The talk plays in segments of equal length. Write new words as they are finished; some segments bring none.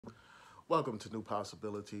Welcome to New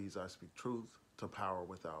Possibilities. I speak truth to power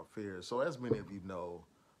without fear. So, as many of you know,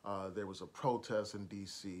 there was a protest in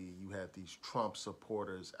D.C. You had these Trump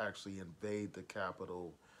supporters actually invade the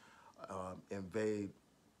Capitol, invade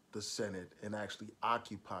the Senate, and actually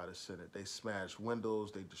occupy the Senate. They smashed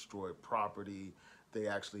windows, they destroyed property, they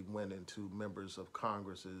actually went into members of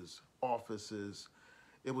Congress's offices.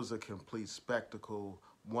 It was a complete spectacle.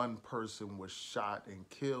 One person was shot and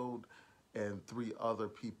killed, and three other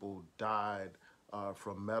people died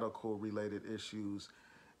from medical related issues.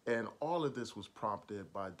 And all of this was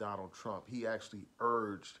prompted by Donald Trump. He actually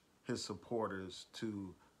urged his supporters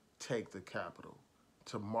to take the Capitol,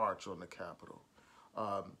 to march on the Capitol.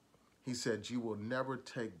 Um, he said, "You will never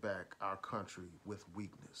take back our country with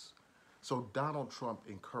weakness." So Donald Trump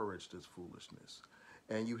encouraged this foolishness.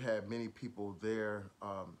 And you had many people there.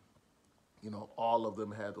 All of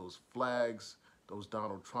them had those flags, those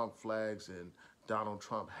Donald Trump flags and Donald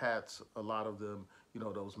Trump hats. A lot of them,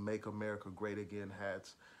 those Make America Great Again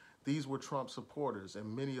hats. These were Trump supporters,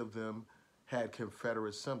 and many of them had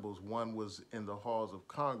Confederate symbols. One was in the halls of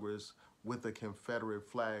Congress with a Confederate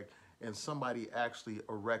flag, and somebody actually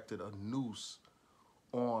erected a noose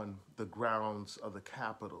on the grounds of the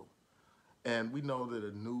Capitol. And we know that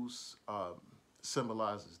a noose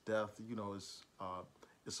symbolizes death.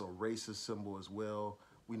 It's a racist symbol as well.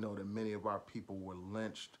 We know that many of our people were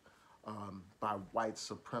lynched by white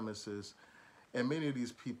supremacists. And many of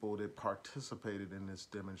these people that participated in this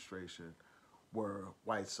demonstration were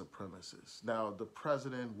white supremacists. Now, the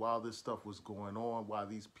president, while this stuff was going on, while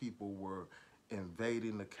these people were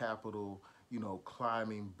invading the Capitol,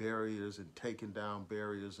 climbing barriers and taking down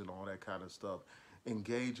barriers and all that kind of stuff,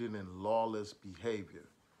 engaging in lawless behavior,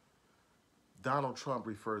 Donald Trump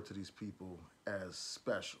referred to these people as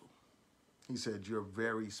special. He said, "You're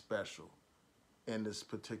very special," in this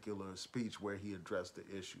particular speech where he addressed the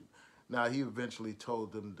issue. Now, he eventually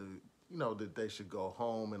told them that they should go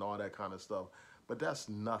home and all that kind of stuff, but that's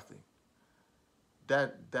nothing.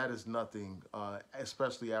 That is nothing,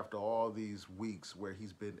 especially after all these weeks where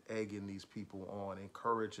he's been egging these people on,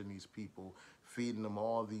 encouraging these people, feeding them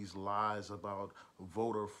all these lies about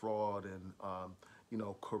voter fraud and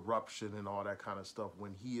corruption and all that kind of stuff,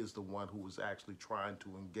 when he is the one who was actually trying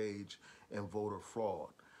to engage in voter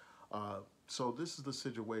fraud. So this is the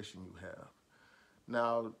situation you have.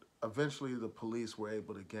 Now, eventually the police were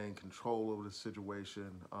able to gain control over the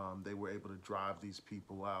situation. They were able to drive these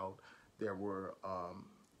people out. There were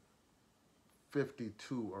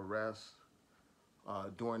 52 arrests.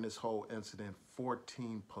 During this whole incident,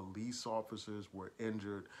 14 police officers were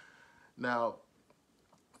injured. Now,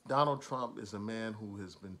 Donald Trump is a man who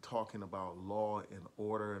has been talking about law and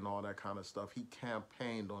order and all that kind of stuff. He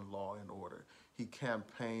campaigned on law and order. He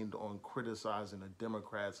campaigned on criticizing the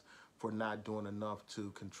Democrats for not doing enough to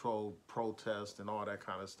control protests and all that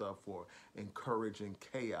kind of stuff, for encouraging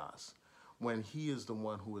chaos, when he is the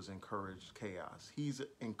one who has encouraged chaos. He's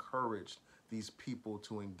encouraged these people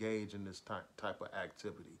to engage in this type of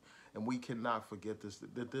activity. And we cannot forget this,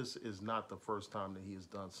 that this is not the first time that he has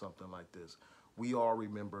done something like this. We all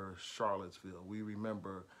remember Charlottesville. We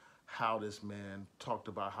remember how this man talked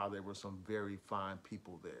about how there were some very fine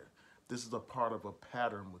people there. This is a part of a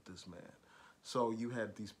pattern with this man. So you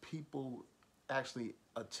had these people actually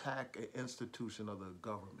attack an institution of the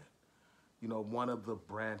government, one of the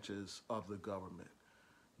branches of the government.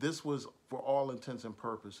 This was, for all intents and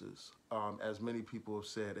purposes, as many people have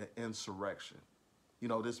said, an insurrection.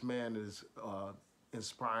 This man is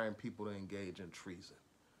inspiring people to engage in treason,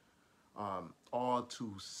 all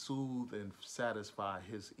to soothe and satisfy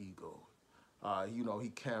his ego. He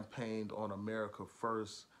campaigned on America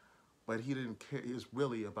first, but he didn't care. It's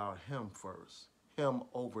really about him first, him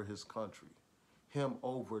over his country, him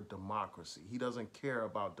over democracy. He doesn't care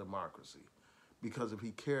about democracy, because if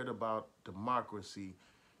he cared about democracy,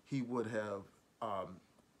 he would have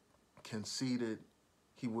conceded.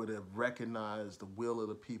 He would have recognized the will of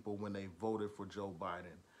the people when they voted for Joe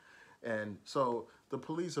Biden. And so the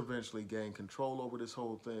police eventually gained control over this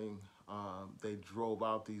whole thing. They drove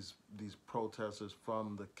out these protesters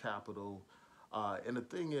from the Capitol. And the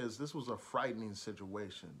thing is, this was a frightening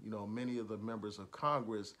situation. Many of the members of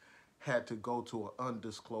Congress had to go to an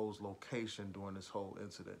undisclosed location during this whole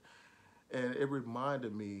incident. And it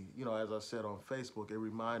reminded me, as I said on Facebook, it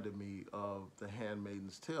reminded me of The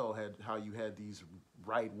Handmaid's Tale, how you had these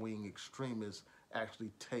right-wing extremists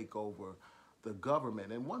actually take over the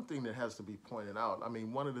government. And one thing that has to be pointed out,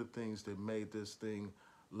 one of the things that made this thing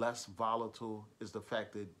less volatile is the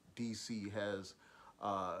fact that DC has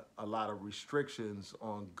a lot of restrictions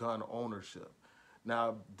on gun ownership.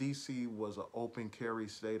 Now, DC was an open carry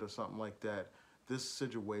state or something like that. this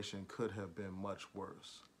situation could have been much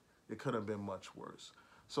worse. It could have been much worse.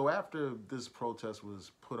 So after this protest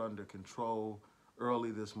was put under control,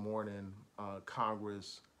 early this morning,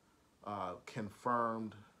 Congress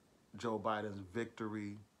confirmed Joe Biden's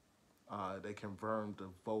victory. They confirmed the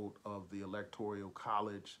vote of the Electoral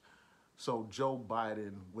College. So Joe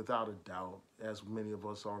Biden, without a doubt, as many of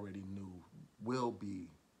us already knew, will be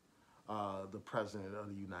the president of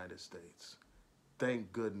the United States.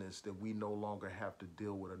 Thank goodness that we no longer have to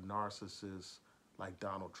deal with a narcissist like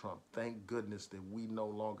Donald Trump. Thank goodness that we no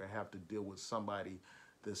longer have to deal with somebody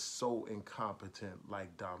that's so incompetent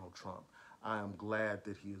like Donald Trump. I am glad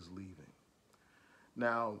that he is leaving.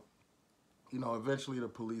 Now, eventually the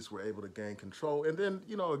police were able to gain control. And then,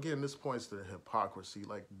 again, this points to the hypocrisy.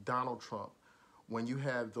 Like Donald Trump, when you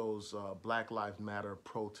had those Black Lives Matter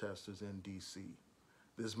protesters in D.C.,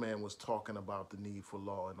 this man was talking about the need for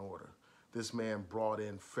law and order. This man brought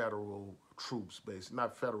in federal troops, basically,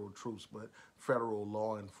 not federal troops, but federal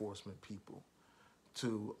law enforcement people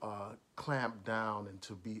to clamp down and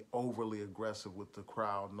to be overly aggressive with the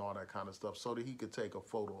crowd and all that kind of stuff so that he could take a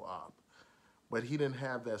photo op. But he didn't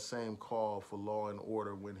have that same call for law and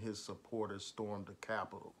order when his supporters stormed the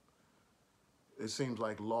Capitol. It seems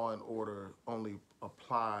like law and order only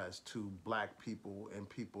applies to black people and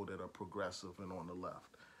people that are progressive and on the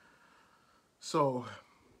left. So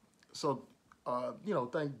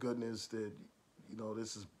thank goodness that,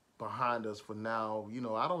 this is behind us for now.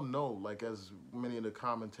 I don't know, like as many of the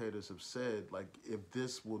commentators have said, like if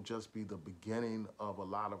this will just be the beginning of a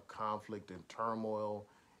lot of conflict and turmoil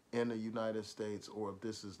in the United States, or if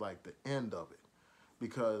this is like the end of it.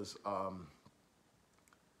 Because,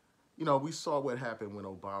 we saw what happened when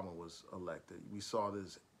Obama was elected. We saw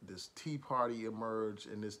this Tea Party emerge,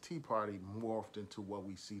 and this Tea Party morphed into what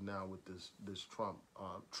we see now with this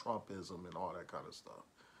Trumpism and all that kind of stuff.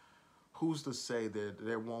 Who's to say that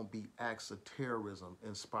there won't be acts of terrorism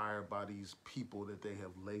inspired by these people that they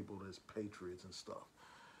have labeled as patriots and stuff?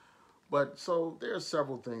 But so there are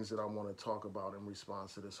several things that I want to talk about in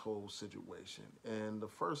response to this whole situation. And the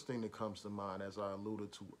first thing that comes to mind, as I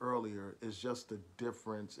alluded to earlier, is just the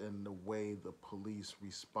difference in the way the police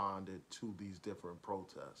responded to these different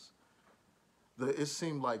protests. It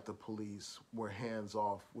seemed like the police were hands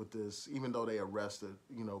off with this, even though they arrested,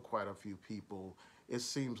 quite a few people. It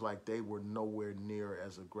seems like they were nowhere near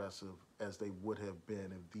as aggressive as they would have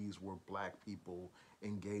been if these were black people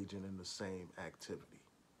engaging in the same activity.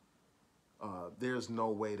 There's no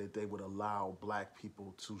way that they would allow black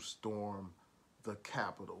people to storm the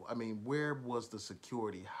Capitol. I mean, where was the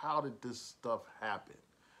security? How did this stuff happen?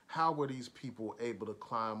 How were these people able to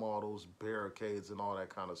climb all those barricades and all that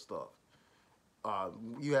kind of stuff?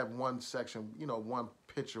 You have one section, one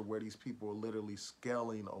picture where these people are literally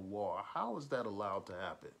scaling a wall. How is that allowed to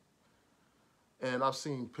happen? And I've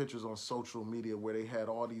seen pictures on social media where they had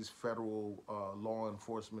all these federal law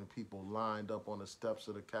enforcement people lined up on the steps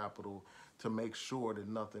of the Capitol to make sure that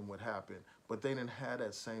nothing would happen. But they didn't have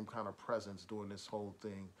that same kind of presence during this whole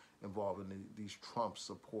thing involving these Trump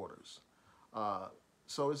supporters.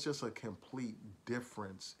 So it's just a complete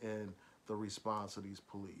difference in the response of these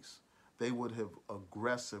police. They would have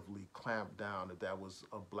aggressively clamped down if that was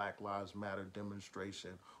a Black Lives Matter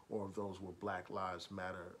demonstration, or if those were Black Lives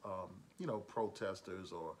Matter,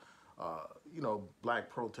 protesters, or, black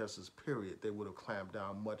protesters, period. They would have clamped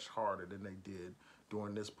down much harder than they did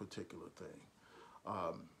during this particular thing.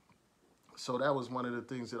 So that was one of the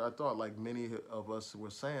things that I thought, like many of us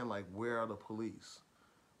were saying, like, where are the police?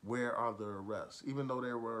 Where are the arrests? Even though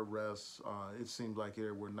there were arrests, it seemed like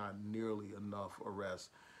there were not nearly enough arrests.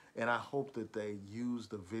 And I hope that they use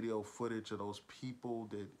the video footage of those people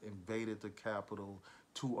that invaded the Capitol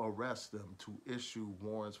to arrest them, to issue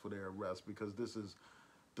warrants for their arrest, because this is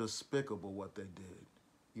despicable what they did.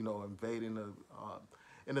 Invading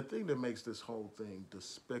and the thing that makes this whole thing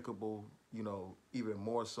despicable, even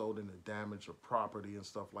more so than the damage of property and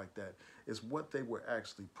stuff like that, is what they were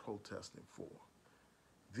actually protesting for.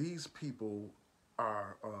 These people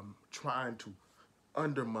are trying to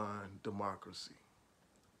undermine democracy.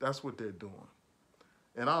 That's what they're doing.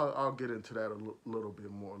 And I'll get into that a little bit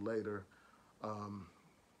more later.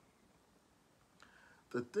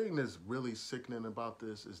 The thing that's really sickening about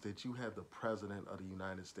this is that you have the President of the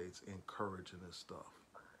United States encouraging this stuff,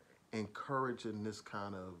 encouraging this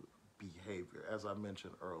kind of behavior, as I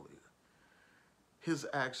mentioned earlier. His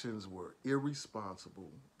actions were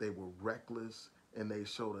irresponsible, they were reckless, and they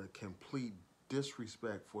showed a complete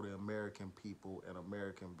disrespect for the American people and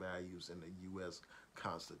American values in the U.S.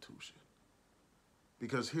 Constitution.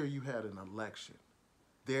 Because here you had an election.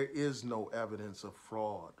 There is no evidence of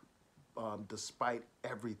fraud, despite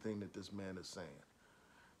everything that this man is saying.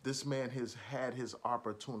 This man has had his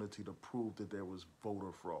opportunity to prove that there was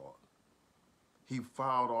voter fraud. He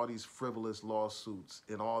filed all these frivolous lawsuits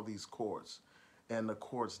in all these courts, and the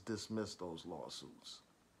courts dismissed those lawsuits.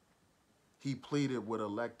 He pleaded with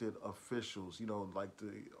elected officials, like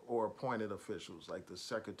or appointed officials, like the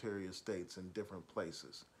Secretary of States in different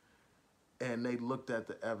places. And they looked at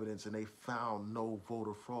the evidence and they found no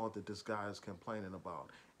voter fraud that this guy is complaining about.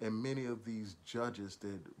 And many of these judges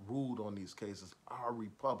that ruled on these cases are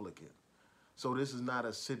Republican. So this is not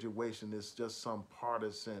a situation, it's just some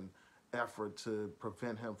partisan effort to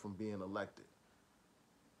prevent him from being elected.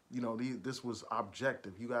 This was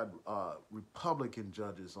objective. You got Republican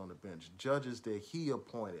judges on the bench, judges that he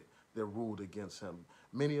appointed that ruled against him.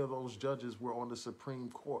 Many of those judges were on the Supreme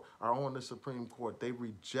Court, are on the Supreme Court. They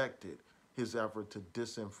rejected his effort to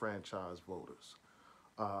disenfranchise voters.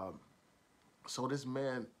 So this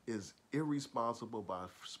man is irresponsible by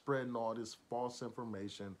spreading all this false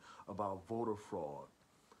information about voter fraud.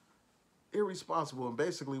 Irresponsible, and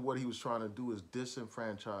basically what he was trying to do is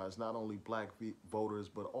disenfranchise not only black voters,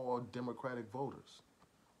 but all Democratic voters,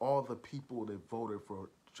 all the people that voted for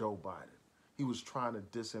Joe Biden. He was trying to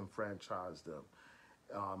disenfranchise them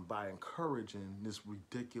by encouraging this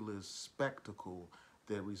ridiculous spectacle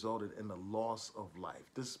that resulted in the loss of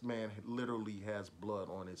life. This man literally has blood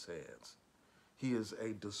on his hands. He is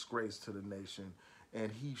a disgrace to the nation,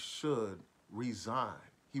 and he should resign.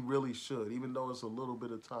 He really should. Even though it's a little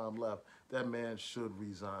bit of time left, that man should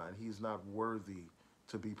resign. He's not worthy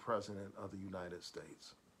to be president of the United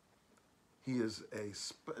States. He is a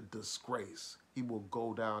disgrace. He will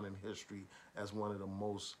go down in history as one of the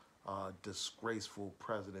most disgraceful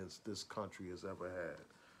presidents this country has ever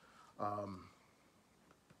had.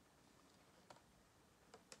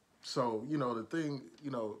 So,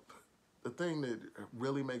 the thing that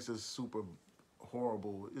really makes this super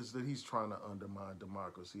horrible is that he's trying to undermine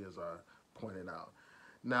democracy, as I pointed out.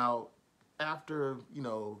 Now, after,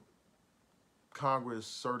 Congress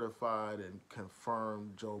certified and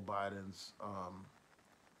confirmed Joe Biden's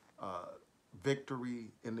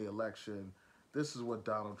victory in the election, this is what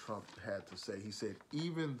Donald Trump had to say. He said,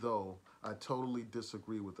 even though I totally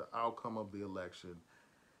disagree with the outcome of the election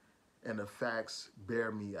and the facts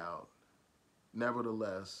bear me out,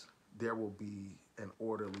 nevertheless, there will be an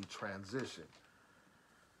orderly transition.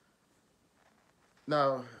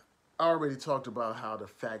 Now, I already talked about how the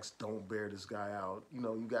facts don't bear this guy out.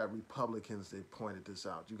 You got Republicans that pointed this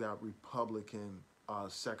out. You got Republican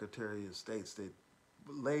Secretary of States that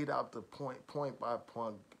laid out the point by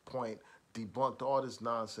point, debunked all this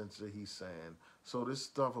nonsense that he's saying. So this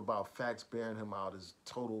stuff about facts bearing him out is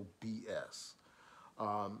total BS.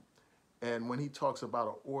 And when he talks about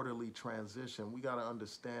an orderly transition, we got to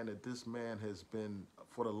understand that this man has been,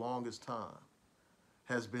 for the longest time,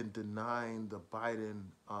 has been denying the Biden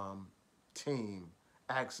team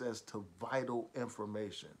access to vital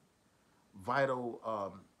information.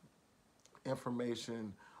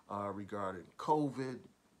 Information regarding COVID,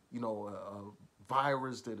 a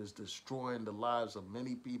virus that is destroying the lives of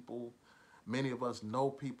many people. Many of us know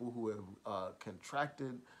people who have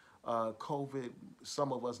contracted COVID.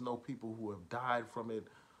 Some of us know people who have died from it.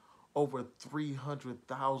 Over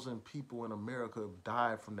 300,000 people in America have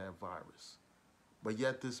died from that virus. But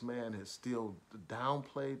yet this man has still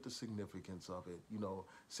downplayed the significance of it,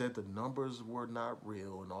 said the numbers were not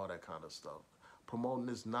real and all that kind of stuff, promoting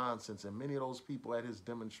this nonsense. And many of those people at his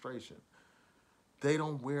demonstration, they're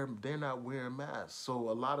not wearing masks.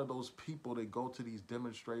 So a lot of those people that go to these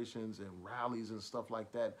demonstrations and rallies and stuff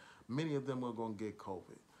like that, many of them are going to get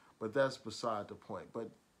COVID. But that's beside the point.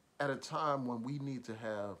 But at a time when we need to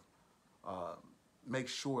have, make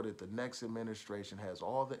sure that the next administration has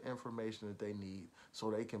all the information that they need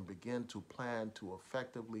so they can begin to plan to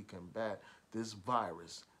effectively combat this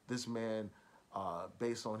virus, this man,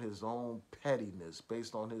 based on his own pettiness,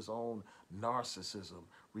 based on his own narcissism,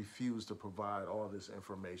 refused to provide all this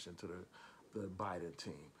information to the Biden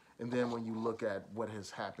team. And then when you look at what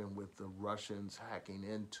has happened with the Russians hacking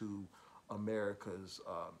into America's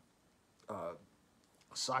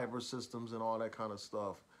cyber systems and all that kind of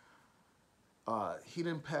stuff, he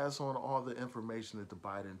didn't pass on all the information that the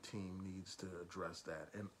Biden team needs to address that.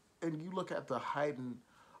 And you look at the heightened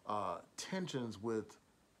tensions with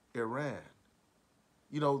Iran.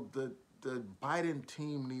 The Biden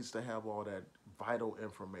team needs to have all that vital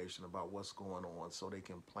information about what's going on so they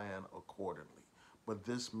can plan accordingly. But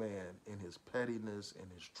this man, in his pettiness, in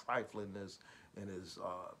his triflingness, in his,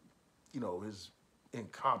 his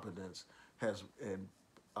incompetence, has, and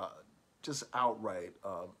just outright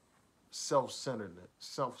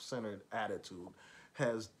self-centered attitude,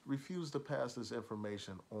 has refused to pass this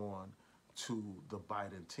information on to the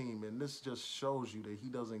Biden team. And this just shows you that he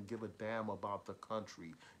doesn't give a damn about the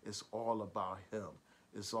country. It's all about him.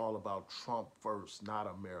 It's all about Trump first, not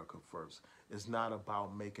America first. It's not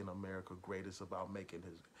about making America great. It's about making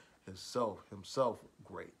himself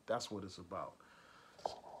great. That's what it's about.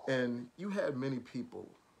 And you had many people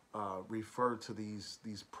refer to these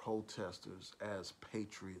protesters as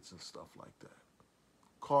patriots and stuff like that,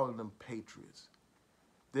 calling them patriots.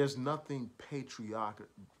 There's nothing patriotic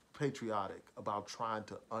about trying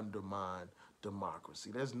to undermine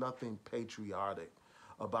democracy. There's nothing patriotic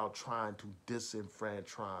about trying to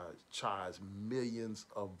disenfranchise millions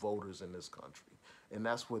of voters in this country. And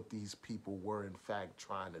that's what these people were in fact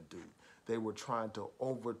trying to do. They were trying to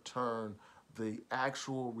overturn the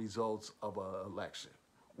actual results of an election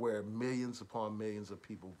where millions upon millions of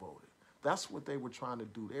people voted. That's what they were trying to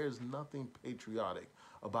do. There's nothing patriotic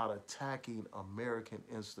about attacking American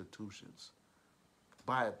institutions.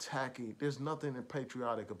 There's nothing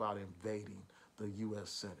patriotic about invading the U.S.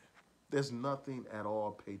 Senate. There's nothing at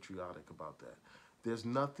all patriotic about that. There's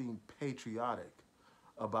nothing patriotic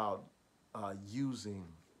about using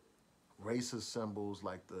racist symbols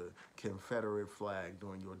like the Confederate flag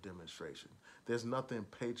during your demonstration. There's nothing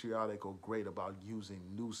patriotic or great about using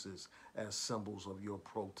nooses as symbols of your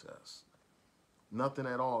protest. Nothing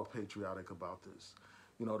at all patriotic about this.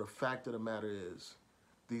 You know, the fact of the matter is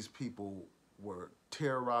these people were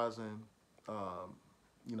terrorizing,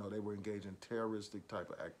 they were engaging in terroristic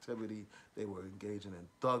type of activity, they were engaging in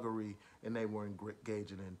thuggery, and they were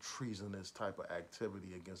engaging in treasonous type of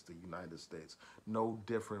activity against the United States. No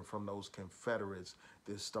different from those Confederates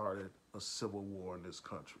that started a civil war in this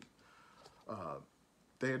country.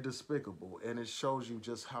 They're despicable, and it shows you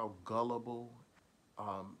just how gullible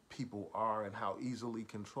people are and how easily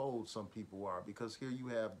controlled some people are, because here you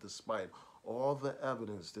have, despite all the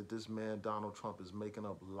evidence that this man Donald Trump is making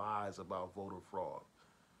up lies about voter fraud,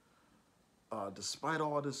 despite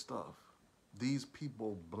all this stuff, these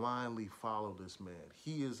people blindly follow this man.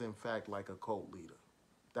 He is in fact like a cult leader.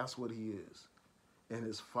 That's what he is. And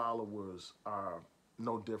his followers are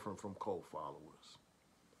no different from cult followers.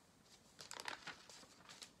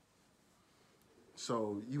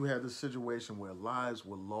 So you had this situation where lives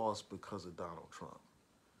were lost because of Donald Trump.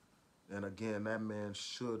 And again, that man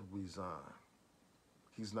should resign.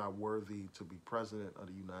 He's not worthy to be president of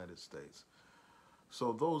the United States.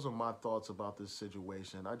 So those are my thoughts about this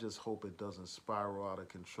situation. I just hope it doesn't spiral out of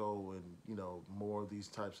control and, more of these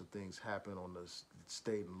types of things happen on the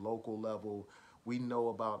state and local level. We know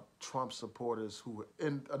about Trump supporters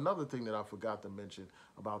and another thing that I forgot to mention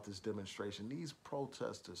about this demonstration, these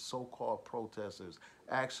protesters, so-called protesters,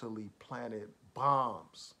 actually planted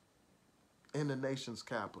bombs in the nation's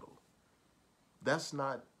capital. That's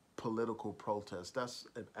not political protest. That's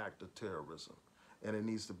an act of terrorism, and it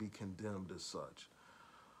needs to be condemned as such.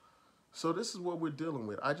 So this is what we're dealing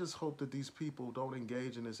with. I just hope that these people don't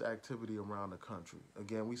engage in this activity around the country.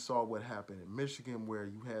 Again, we saw what happened in Michigan, where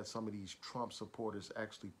you had some of these Trump supporters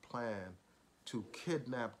actually plan to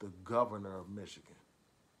kidnap the governor of Michigan.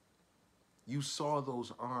 You saw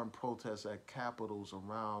those armed protests at capitals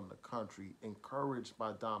around the country encouraged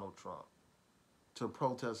by Donald Trump to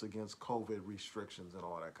protest against COVID restrictions and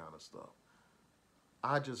all that kind of stuff.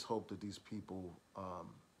 I just hope that these people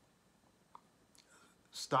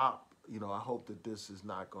stop. I hope that this is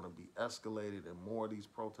not going to be escalated and more of these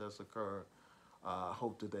protests occur. I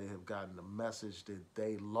hope that they have gotten the message that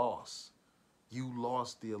they lost. You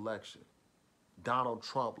lost the election. Donald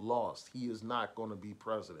Trump lost. He is not going to be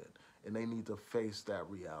president, and they need to face that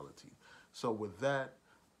reality. So with that,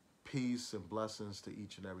 peace and blessings to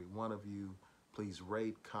each and every one of you. Please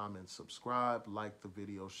rate, comment, subscribe, like the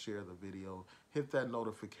video, share the video, hit that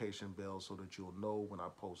notification bell so that you'll know when I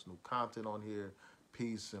post new content on here.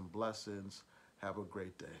 Peace and blessings. Have a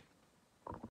great day.